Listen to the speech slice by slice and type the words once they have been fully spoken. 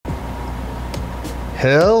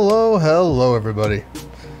Hello everybody.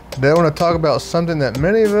 Today I want to talk about something that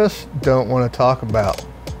many of us don't want to talk about,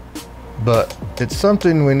 but it's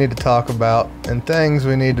something we need to talk about and things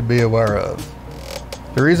we need to be aware of.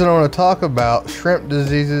 The reason I want to talk about shrimp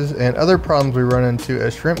diseases and other problems we run into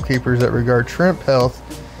as shrimp keepers that regard shrimp health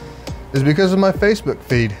is because of my Facebook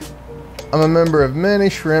feed. I'm a member of many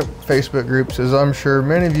shrimp Facebook groups, as I'm sure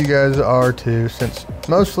many of you guys are too, since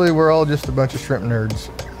mostly we're all just a bunch of shrimp nerds.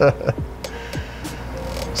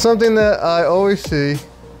 Something that I always see,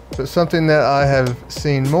 but something that I have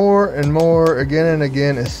seen more and more again and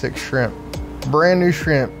again is sick shrimp. Brand new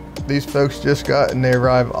shrimp these folks just got and they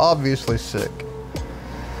arrive obviously sick.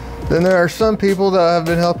 Then there are some people that I've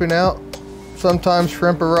been helping out. Sometimes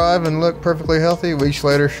shrimp arrive and look perfectly healthy. Weeks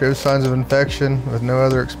later show signs of infection with no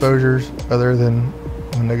other exposures other than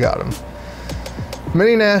when they got them.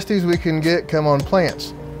 Many nasties we can get come on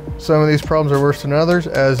plants. Some of these problems are worse than others,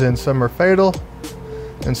 as in some are fatal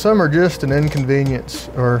and some are just an inconvenience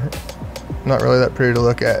or not really that pretty to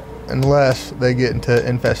look at unless they get into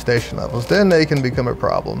infestation levels. Then they can become a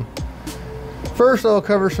problem. First, I'll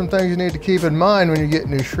cover some things you need to keep in mind when you get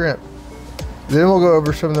new shrimp. Then we'll go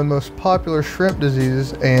over some of the most popular shrimp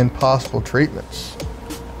diseases and possible treatments.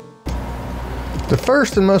 The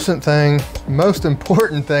first and most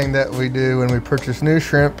important thing that we do when we purchase new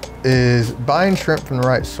shrimp is buying shrimp from the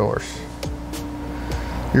right source.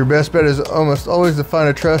 Your best bet is almost always to find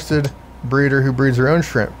a trusted breeder who breeds their own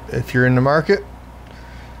shrimp. If you're in the market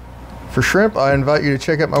for shrimp, I invite you to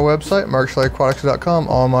check out my website, markshalleyaquatics.com.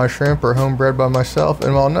 All my shrimp are homebred by myself,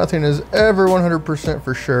 and while nothing is ever 100%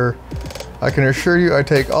 for sure, I can assure you I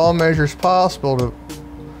take all measures possible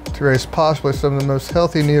to raise possibly some of the most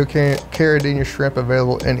healthy neocaridina shrimp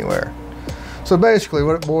available anywhere. So basically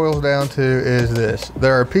what it boils down to is this.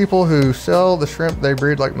 There are people who sell the shrimp they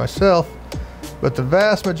breed like myself, but the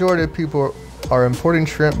vast majority of people are importing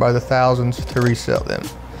shrimp by the thousands to resell them.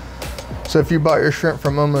 So if you bought your shrimp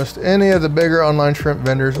from almost any of the bigger online shrimp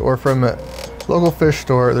vendors or from a local fish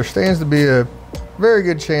store, there stands to be a very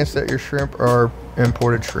good chance that your shrimp are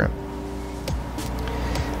imported shrimp.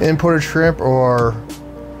 Imported shrimp are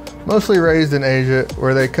mostly raised in Asia,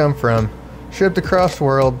 where they come from, shipped across the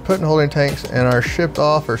world, put in holding tanks, and are shipped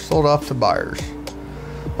off or sold off to buyers.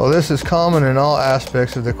 While this is common in all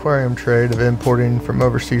aspects of the aquarium trade of importing from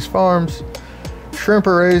overseas farms, shrimp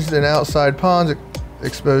are raised in outside ponds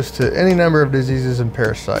exposed to any number of diseases and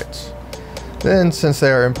parasites. Then, since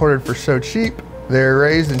they are imported for so cheap, they are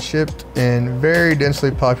raised and shipped in very densely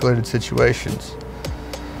populated situations.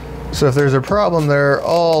 So if there's a problem, they're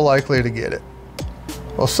all likely to get it.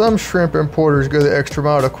 While some shrimp importers go the extra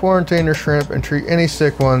mile to quarantine their shrimp and treat any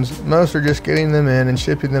sick ones, most are just getting them in and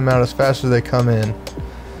shipping them out as fast as they come in.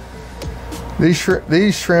 These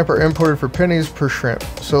shrimp are imported for pennies per shrimp.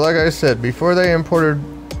 So like I said, before they are imported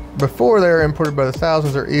by the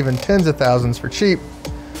thousands or even tens of thousands for cheap,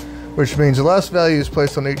 which means less value is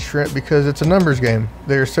placed on each shrimp because it's a numbers game.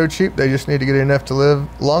 They are so cheap they just need to get enough to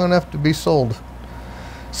live long enough to be sold.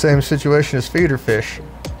 Same situation as feeder fish.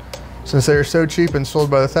 Since they are so cheap and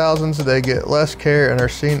sold by the thousands, they get less care and are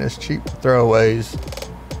seen as cheap throwaways.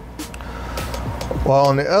 While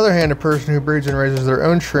on the other hand, a person who breeds and raises their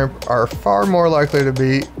own shrimp are far more likely to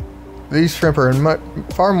be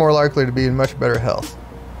in much better health.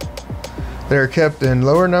 They are kept in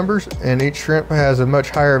lower numbers, and each shrimp has a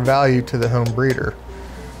much higher value to the home breeder,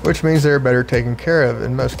 which means they're better taken care of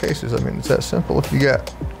in most cases. I mean, it's that simple. If you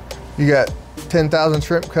got 10,000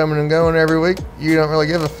 shrimp coming and going every week, you don't really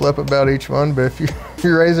give a flip about each one. But if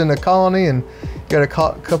you're raising a colony and you got a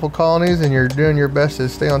couple colonies and you're doing your best to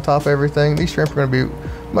stay on top of everything, these shrimp are going to be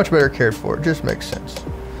much better cared for. It just makes sense.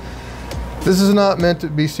 This is not meant to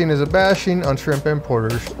be seen as a bashing on shrimp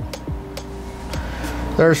importers.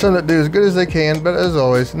 There are some that do as good as they can, but as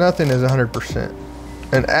always, nothing is 100%.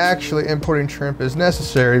 And actually importing shrimp is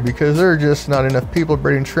necessary because there are just not enough people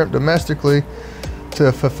breeding shrimp domestically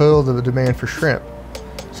to fulfill the demand for shrimp.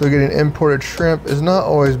 So getting imported shrimp is not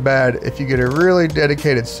always bad if you get a really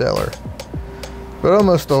dedicated seller. But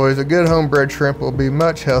almost always, a good homebred shrimp will be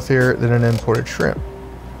much healthier than an imported shrimp.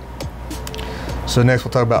 So next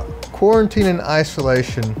we'll talk about quarantine and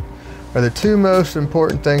isolation are the two most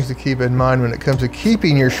important things to keep in mind when it comes to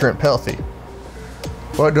keeping your shrimp healthy.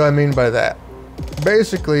 What do I mean by that?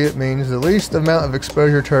 Basically, it means the least amount of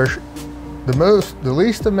exposure to the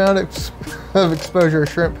least amount of exposure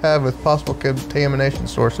shrimp have with possible contamination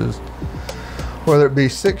sources, whether it be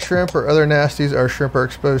sick shrimp or other nasties our shrimp are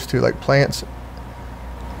exposed to, like plants.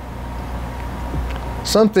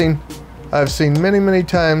 Something I've seen many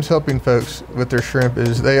times helping folks with their shrimp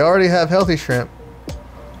is they already have healthy shrimp,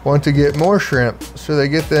 want to get more shrimp, so they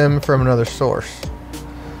get them from another source.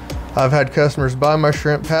 I've had customers buy my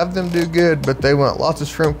shrimp, have them do good, but they want lots of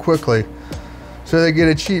shrimp quickly. So they get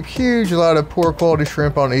a cheap, huge lot of poor quality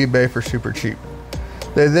shrimp on eBay for super cheap.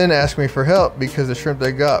 They then ask me for help because the shrimp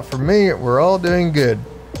they got from me were all doing good.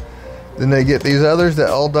 Then they get these others that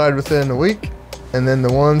all died within a week, and then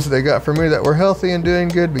the ones they got from me that were healthy and doing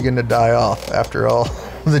good begin to die off after all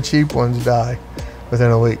the cheap ones die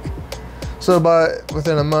within a week. So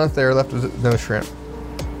within a month they are left with no shrimp.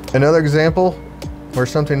 Another example where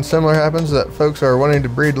something similar happens is that folks are wanting to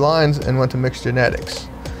breed lines and want to mix genetics.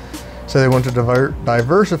 So they want to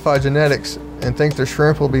diversify genetics and think their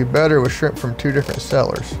shrimp will be better with shrimp from 2 different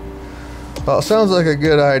sellers. While it sounds like a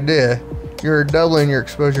good idea, you're doubling your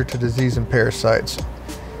exposure to disease and parasites.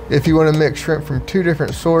 If you want to mix shrimp from 2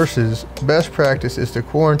 different sources, best practice is to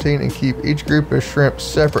quarantine and keep each group of shrimp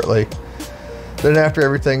separately. Then after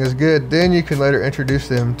everything is good, then you can later introduce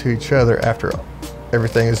them to each other after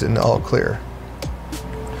everything is in all clear.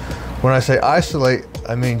 When I say isolate,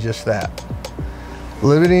 I mean just that.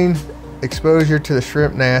 Limiting exposure to the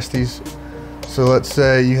shrimp nasties. So let's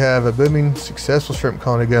say you have a booming, successful shrimp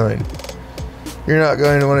colony going. You're not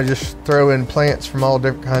going to want to just throw in plants from all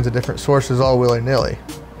different kinds of different sources all willy-nilly.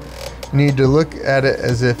 You need to look at it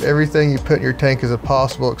as if everything you put in your tank is a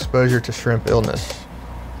possible exposure to shrimp illness.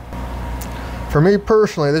 For me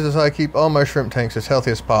personally, this is how I keep all my shrimp tanks as healthy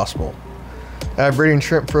as possible. I've been breeding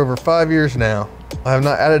shrimp for over 5 years now. I have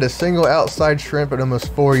not added a single outside shrimp in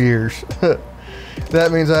almost 4 years.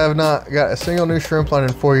 That means I have not got a single new shrimp line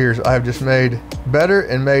in 4 years. I have just made better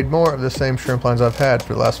and made more of the same shrimp lines I've had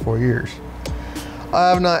for the last 4 years. I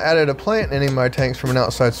have not added a plant in any of my tanks from an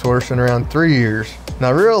outside source in around 3 years.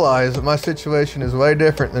 Now realize that my situation is way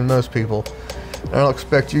different than most people. I don't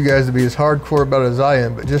expect you guys to be as hardcore about it as I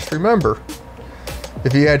am, but just remember,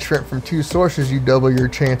 if you add shrimp from 2 sources, you double your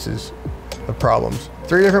chances of problems.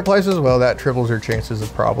 3 different places, well, that triples your chances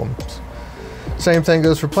of problems. Same thing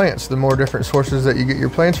goes for plants. The more different sources that you get your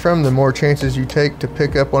plants from, the more chances you take to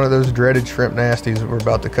pick up one of those dreaded shrimp nasties that we're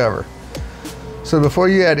about to cover. So before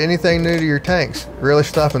you add anything new to your tanks, really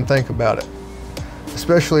stop and think about it.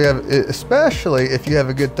 Especially if you have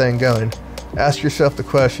a good thing going. Ask yourself the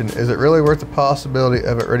question, is it really worth the possibility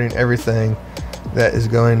of it ruining everything that is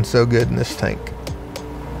going so good in this tank?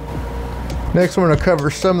 Next, we're going to cover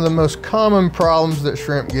some of the most common problems that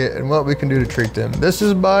shrimp get and what we can do to treat them. This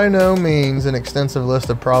is by no means an extensive list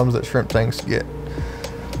of problems that shrimp tanks get,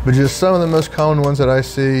 but just some of the most common ones that I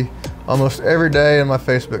see almost every day in my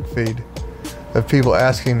Facebook feed of people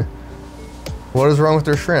asking, what is wrong with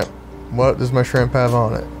their shrimp? What does my shrimp have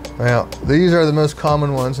on it? Now, these are the most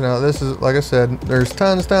common ones. Now, this is, like I said, there's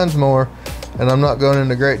tons more, and I'm not going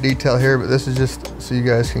into great detail here, but this is just so you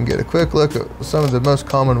guys can get a quick look at some of the most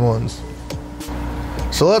common ones.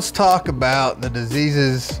 So let's talk about the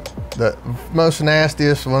diseases, the most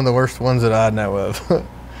nastiest, one of the worst ones that I know of.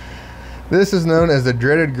 This is known as the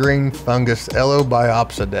dreaded green fungus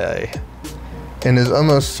Alobiopsidae, and is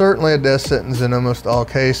almost certainly a death sentence in almost all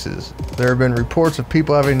cases. There have been reports of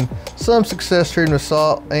people having some success treating with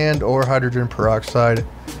salt and or hydrogen peroxide.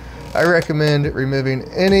 I recommend removing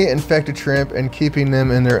any infected shrimp and keeping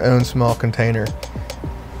them in their own small container.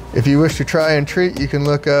 If you wish to try and treat, you can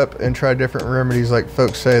look up and try different remedies like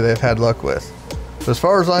folks say they've had luck with. So as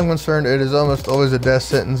far as I'm concerned, it is almost always a death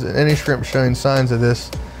sentence, and any shrimp showing signs of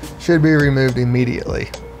this should be removed immediately.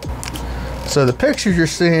 So the pictures you're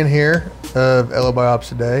seeing here of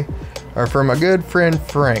Alobiopsidae are from my good friend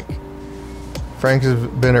Frank. Frank has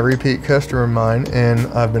been a repeat customer of mine, and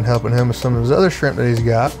I've been helping him with some of his other shrimp that he's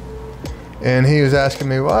got. And he was asking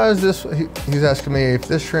me, why is this, he's asking me if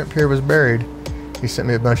this shrimp here was buried. He sent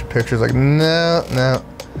me a bunch of pictures like, no.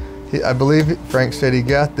 I believe Frank said he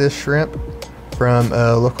got this shrimp from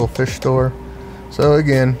a local fish store. So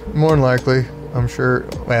again, more than likely, I'm sure,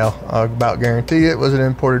 well, I'll about guarantee it was an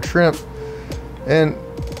imported shrimp. And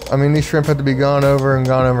I mean, these shrimp had to be gone over.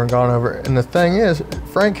 And the thing is,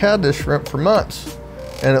 Frank had this shrimp for months,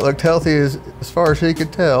 and it looked healthy as far as he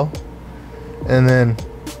could tell. And then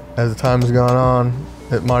as the time has gone on,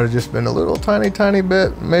 it might have just been a little tiny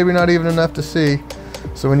bit, maybe not even enough to see.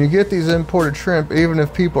 So when you get these imported shrimp, even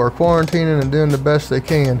if people are quarantining and doing the best they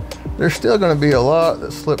can, there's still going to be a lot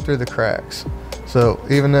that slip through the cracks. So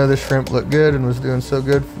even though this shrimp looked good and was doing so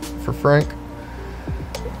good for Frank,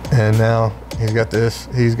 and now he's got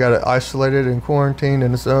it isolated and quarantined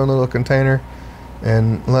in its own little container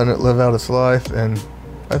and letting it live out its life. And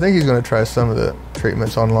I think he's going to try some of the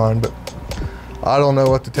treatments online, but I don't know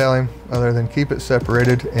what to tell him other than keep it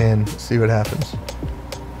separated and see what happens.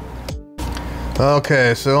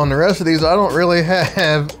 Okay, so on the rest of these, I don't really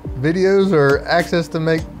have videos or access to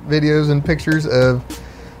make videos and pictures of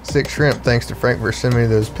sick shrimp, thanks to Frank for sending me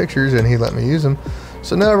those pictures and he let me use them.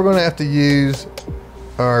 So now we're going to have to use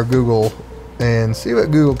our Google and see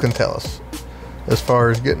what Google can tell us as far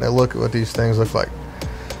as getting a look at what these things look like.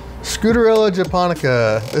 Scooterella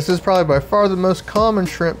japonica. This is probably by far the most common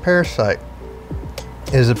shrimp parasite.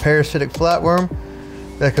 It is a parasitic flatworm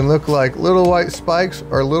that can look like little white spikes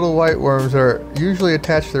or little white worms that are usually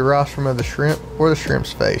attached to the rostrum of the shrimp or the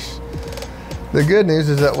shrimp's face. The good news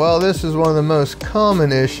is that while this is one of the most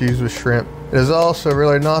common issues with shrimp, it is also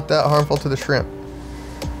really not that harmful to the shrimp.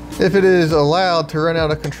 If it is allowed to run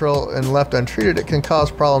out of control and left untreated, it can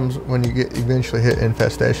cause problems when you eventually hit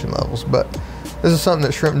infestation levels. But this is something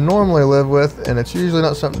that shrimp normally live with, and it's usually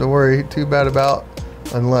not something to worry too bad about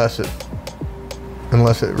unless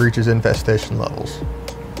it reaches infestation levels.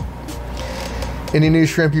 Any new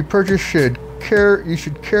shrimp you purchase you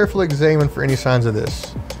should carefully examine for any signs of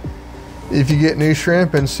this. If you get new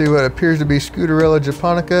shrimp and see what appears to be Scooterella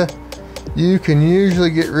japonica, you can usually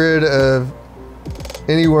get rid of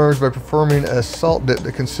any worms by performing a salt dip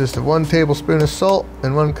that consists of 1 tablespoon of salt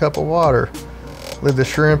and 1 cup of water. Leave the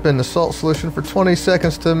shrimp in the salt solution for 20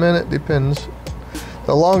 seconds to a minute, depends.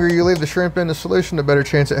 The longer you leave the shrimp in the solution, the better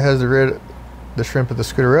chance it has to rid the shrimp of the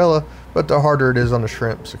Scooterella, but the harder it is on the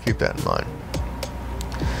shrimp, so keep that in mind.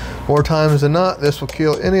 More times than not, this will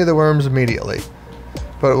kill any of the worms immediately,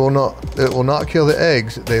 but it will not kill the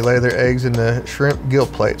eggs. They lay their eggs in the shrimp gill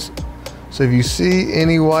plates. So if you see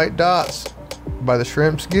any white dots by the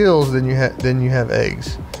shrimp's gills, then you have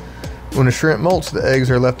eggs. When the shrimp molts, the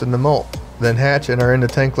eggs are left in the molt, then hatch and are in the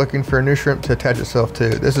tank looking for a new shrimp to attach itself to.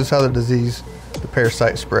 This is how the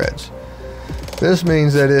parasite spreads. This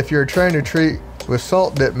means that if you're trying to treat with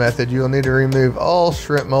salt dip method, you will need to remove all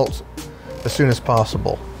shrimp molts as soon as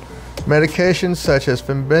possible. Medications such as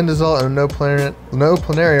Fenbendazole and no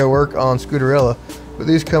planaria work on Scooterella, but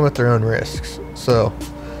these come with their own risks. So,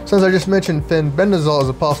 since I just mentioned Fenbendazole as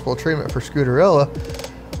a possible treatment for Scooterella,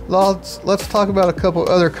 let's talk about a couple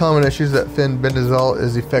other common issues that Fenbendazole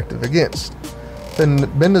is effective against.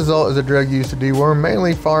 Fenbendazole is a drug used to deworm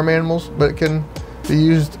mainly farm animals, but it can be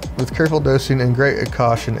used with careful dosing and great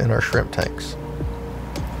caution in our shrimp tanks.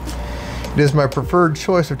 It is my preferred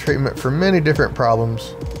choice of treatment for many different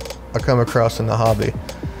problems I come across in the hobby,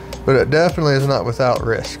 but it definitely is not without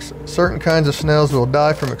risks. Certain kinds of snails will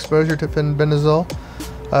die from exposure to Fenbendazole.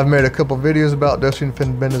 I've made a couple videos about dosing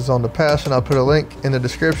Fenbendazole in the past, and I'll put a link in the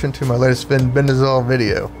description to my latest Fenbendazole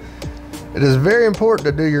video. It is very important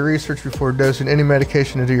to do your research before dosing any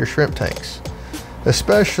medication into your shrimp tanks,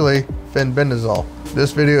 especially Fenbendazole.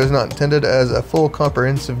 This video is not intended as a full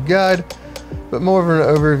comprehensive guide, but more of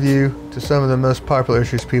an overview to some of the most popular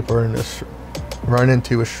issues people run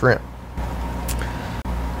into with shrimp.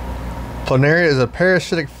 Planaria is a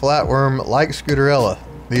parasitic flatworm like Scooterella.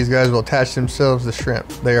 These guys will attach themselves to shrimp.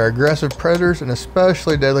 They are aggressive predators and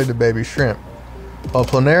especially deadly to baby shrimp. While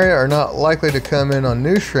planaria are not likely to come in on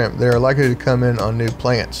new shrimp, they are likely to come in on new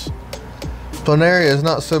plants. Planaria is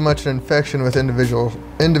not so much an infection with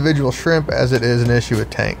individual shrimp as it is an issue with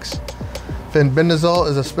tanks. Fenbendazole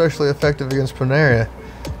is especially effective against planaria,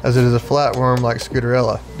 as it is a flatworm like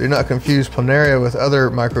Scooterella. Do not confuse planaria with other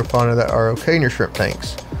microfauna that are okay in your shrimp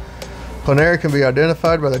tanks. Planaria can be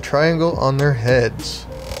identified by the triangle on their heads.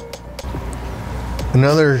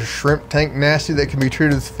 Another shrimp tank nasty that can be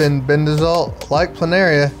treated with Fenbendazole, like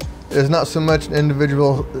planaria, is not so much an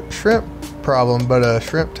individual shrimp problem, but a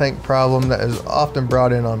shrimp tank problem that is often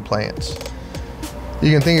brought in on plants. You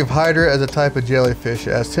can think of Hydra as a type of jellyfish.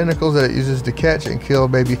 It has tentacles that it uses to catch and kill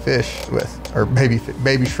baby fish with, or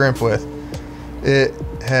baby shrimp with. It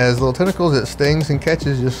has little tentacles that stings and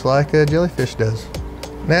catches just like a jellyfish does.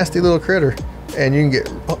 Nasty little critter, and you can get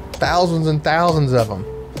thousands and thousands of them.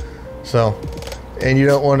 So, and you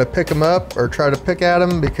don't want to pick them up or try to pick at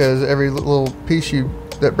them, because every little piece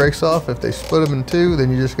that breaks off, if they split them in two,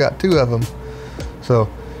 then you just got 2 of them. So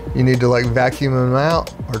you need to like vacuum them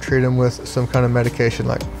out or treat them with some kind of medication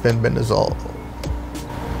like Fenbendazole.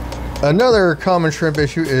 Another common shrimp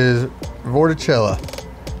issue is Vorticella.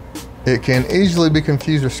 It can easily be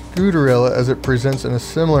confused with Scooterella as it presents in a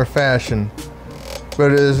similar fashion,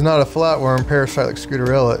 but it is not a flatworm parasite like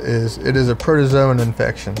Scooterella is. It is a protozoan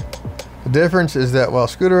infection. The difference is that while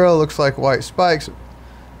Scooterella looks like white spikes,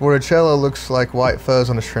 Vorticella looks like white fuzz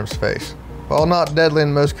on the shrimp's face. While not deadly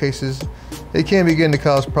in most cases, it can begin to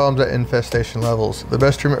cause problems at infestation levels. The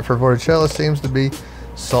best treatment for Vorticella seems to be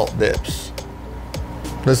salt dips.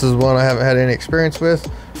 This is one I haven't had any experience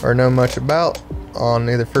with or know much about on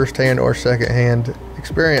either first-hand or second-hand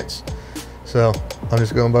experience. So I'm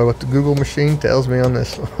just going by what the Google machine tells me on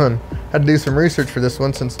this one. I had to do some research for this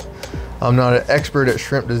one since I'm not an expert at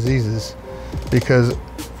shrimp diseases, because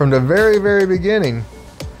From the very, very beginning,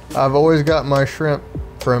 I've always got my shrimp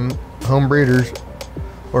from home breeders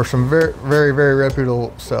or some very, very, very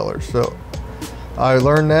reputable sellers. So I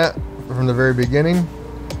learned that from the very beginning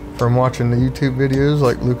from watching the YouTube videos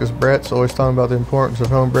like Lucas Brett's always talking about the importance of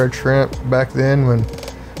homebred shrimp back then. When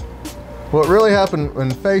what really happened when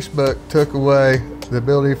Facebook took away the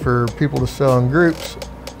ability for people to sell in groups,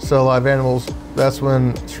 sell live animals, that's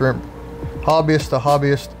when shrimp, hobbyist to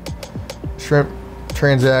hobbyist shrimp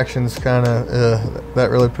transactions kind of, that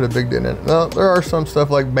really put a big dent in it. Now, there are some stuff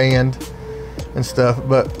like banned and stuff,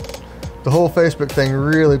 but the whole Facebook thing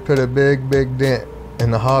really put a big, big dent in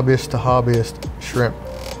the hobbyist to hobbyist shrimp,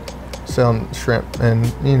 selling shrimp. And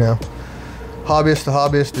you know, hobbyist to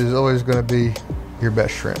hobbyist is always going to be your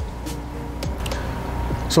best shrimp.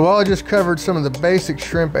 So while I just covered some of the basic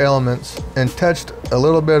shrimp elements and touched a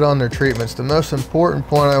little bit on their treatments, the most important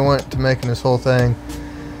point I want to make in this whole thing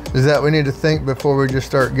is that we need to think before we just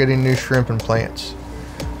start getting new shrimp and plants.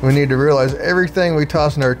 We need to realize everything we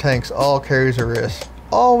toss into our tanks all carries a risk.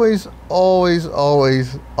 Always, always,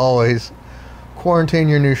 always, always quarantine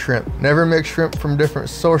your new shrimp. Never mix shrimp from different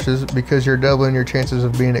sources because you're doubling your chances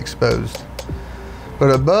of being exposed. But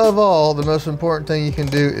above all, the most important thing you can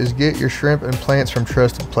do is get your shrimp and plants from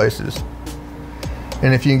trusted places.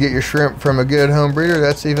 And if you can get your shrimp from a good home breeder,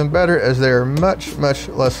 that's even better, as they are much, much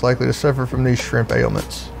less likely to suffer from these shrimp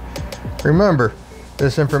ailments. Remember,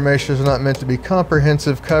 this information is not meant to be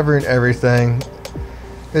comprehensive, covering everything.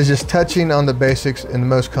 It's just touching on the basics and the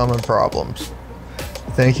most common problems.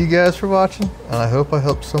 Thank you guys for watching, and I hope I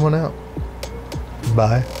helped someone out.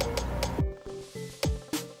 Bye.